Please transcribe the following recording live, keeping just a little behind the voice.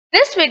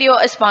This video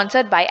is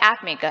sponsored by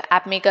𝗕𝗂𝗶𝗹𝗶.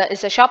 𝗕𝗂𝗶𝗹𝗶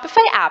is a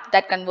Shopify app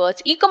that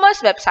converts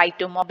e-commerce website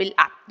to mobile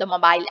app. The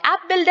mobile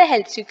app builder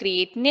helps you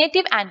create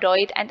native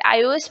Android and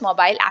iOS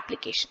mobile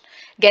application.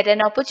 Get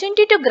an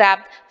opportunity to grab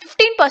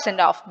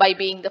 15% off by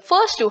being the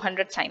first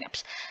 200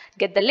 signups.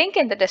 Get the link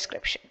in the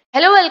description.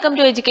 Hello, welcome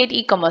to Educate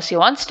E-commerce,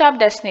 your one-stop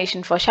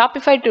destination for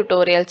Shopify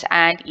tutorials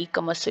and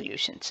e-commerce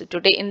solutions. So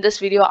today in this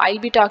video, I'll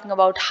be talking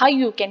about how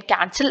you can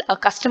cancel a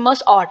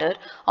customer's order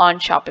on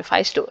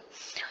Shopify Store.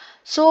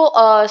 So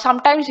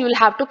sometimes you will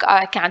have to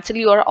cancel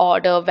your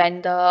order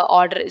when the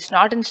order is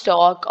not in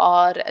stock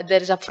or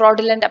there is a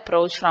fraudulent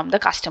approach from the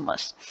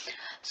customers.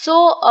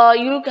 So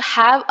you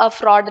have a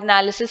fraud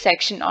analysis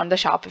section on the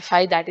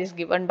Shopify that is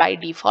given by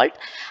default,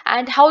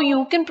 and how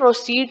you can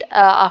proceed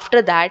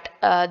after that,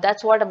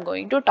 that's what I'm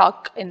going to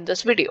talk in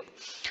this video.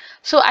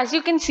 So as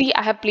you can see,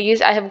 I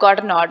have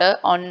got an order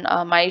on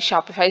my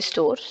Shopify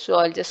store. So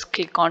I'll just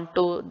click on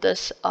to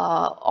this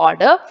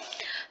order.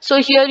 So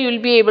here you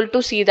will be able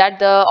to see that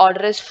the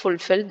order is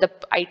fulfilled, the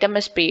item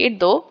is paid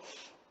though.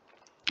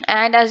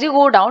 And as you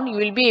go down, you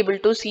will be able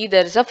to see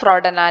there is a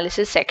fraud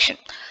analysis section.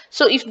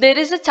 So if there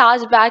is a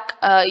chargeback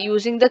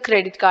using the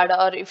credit card,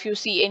 or if you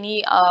see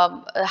any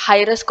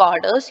high risk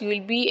orders, you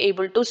will be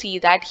able to see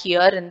that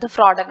here in the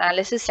fraud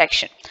analysis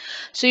section.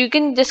 So you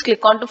can just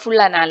click on to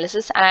full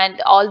analysis, and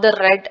all the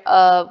red,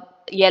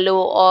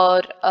 yellow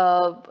or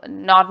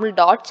normal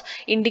dots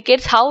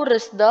indicates how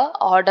risk the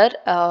order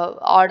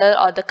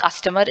or the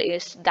customer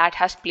is that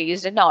has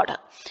placed an order.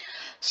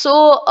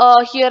 So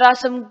here are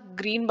some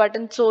green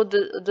buttons. So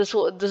this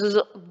is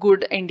a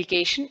good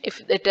indication.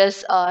 If it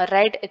is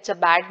red, it's a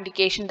bad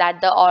indication that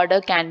the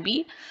order can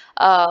be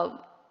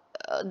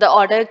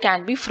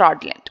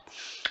fraudulent.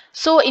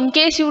 So in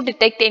case you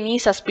detect any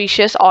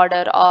suspicious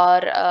order,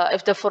 or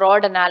if the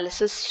fraud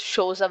analysis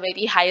shows a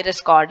very high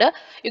risk order,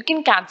 you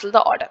can cancel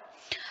the order.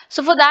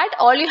 So for that,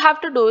 all you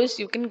have to do is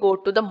you can go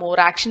to the more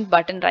action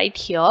button right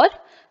here.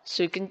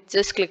 So you can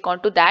just click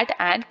onto that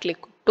and click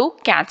to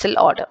cancel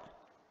order.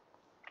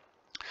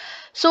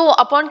 So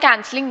upon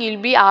cancelling,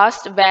 you'll be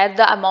asked where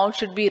the amount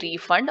should be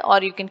refunded,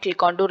 or you can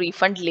click on to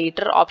refund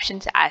later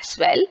options as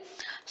well.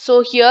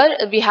 So here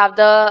we have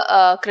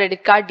the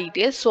credit card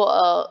details.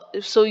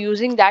 So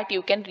using that,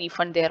 you can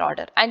refund their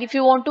order. And if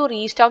you want to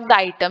restock the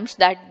items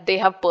that they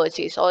have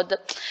purchased,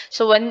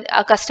 so when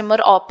a customer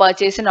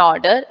purchases an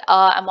order,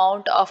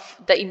 amount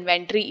of the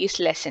inventory is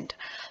lessened.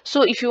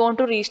 So if you want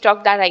to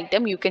restock that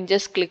item, you can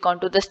just click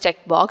onto this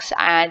checkbox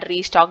and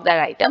restock that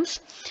items.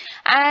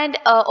 And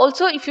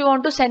also, if you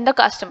want to send the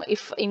customer,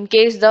 if in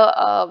case the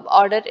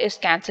order is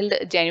cancelled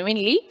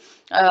genuinely,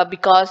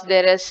 because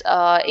there is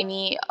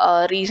any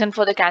reason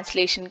for the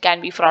cancellation,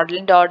 can be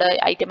fraudulent order,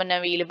 item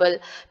unavailable,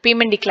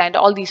 payment declined,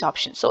 all these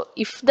options. So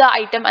if the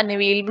item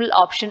unavailable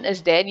option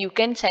is there, you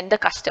can send the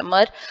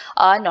customer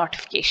a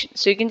notification.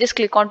 So you can just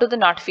click onto the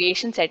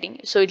notification setting.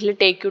 So it will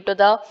take you to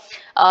the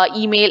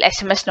email,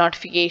 SMS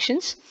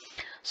notifications.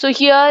 So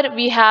here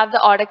we have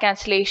the order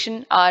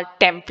cancellation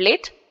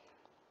template.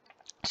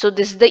 So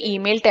this is the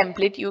email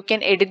template. You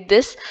can edit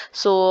this.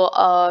 So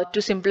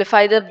to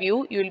simplify the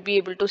view, you will be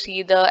able to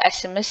see the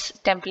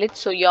SMS template.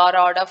 So your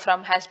order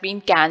from has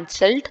been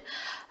cancelled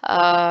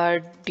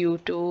due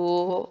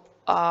to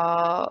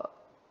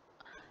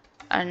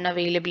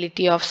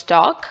unavailability of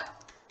stock.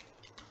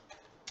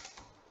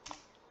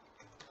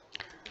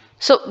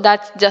 So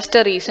that's just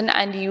a reason,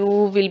 and you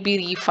will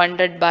be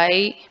refunded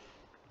by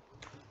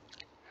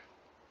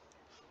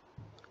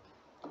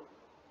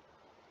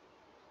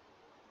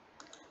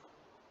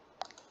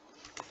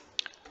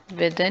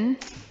within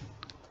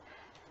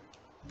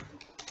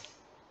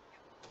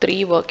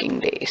 3 working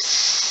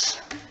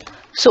days.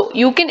 So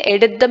you can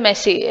edit the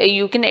message,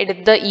 you can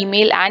edit the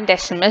email and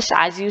SMS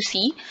as you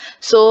see.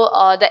 So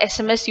the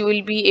SMS you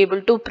will be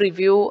able to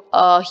preview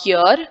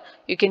here.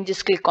 You can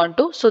just click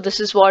onto. So this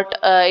is what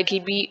it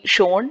will be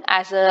shown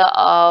as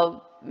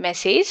a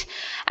message.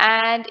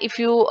 And if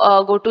you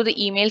go to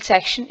the email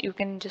section, you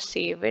can just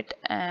save it,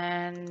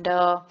 and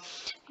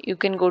you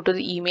can go to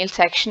the email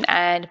section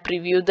and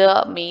preview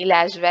the mail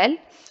as well.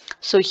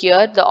 So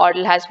here the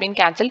order has been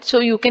cancelled. So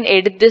you can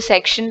edit this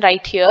section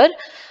right here,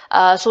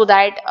 so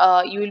that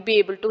you will be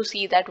able to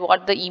see that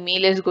what the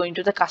email is going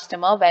to the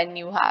customer when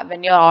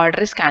your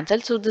order is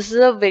cancelled. So this is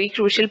a very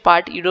crucial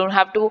part. You don't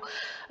have to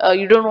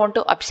you don't want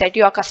to upset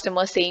your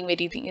customer saying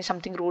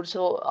something rude.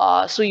 So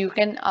so you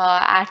can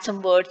add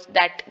some words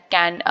that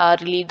can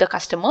relieve the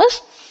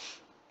customers.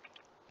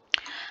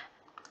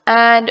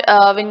 And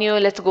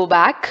let's go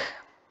back.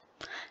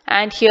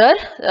 And here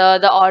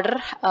the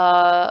order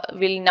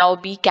will now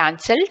be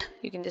cancelled.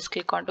 You can just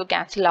click on to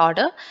cancel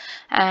order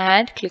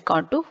and click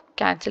on to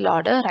cancel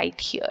order right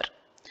here.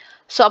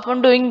 So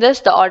upon doing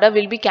this, the order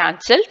will be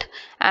cancelled,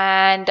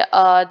 and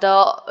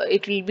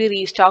it will be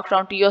restocked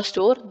onto your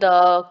store.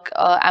 The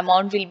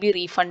amount will be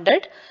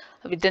refunded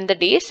within the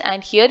days,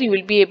 and here you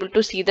will be able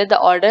to see that the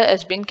order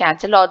has been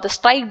cancelled, or the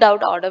striked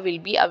out order will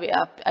be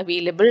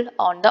available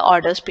on the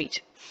orders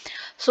page.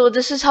 So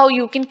this is how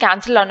you can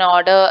cancel an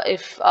order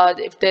if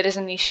there is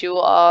an issue,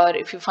 or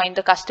if you find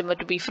the customer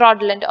to be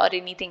fraudulent or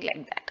anything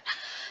like that.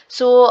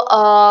 So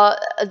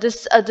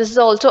this is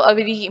also a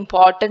very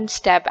important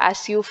step.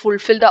 As you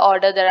fulfill the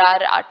order, there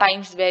are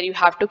times where you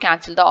have to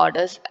cancel the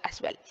orders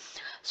as well.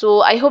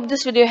 So I hope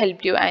this video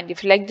helped you, and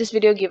if you like this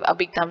video, give a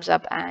big thumbs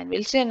up, and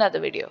we'll see you in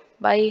another video.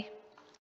 Bye.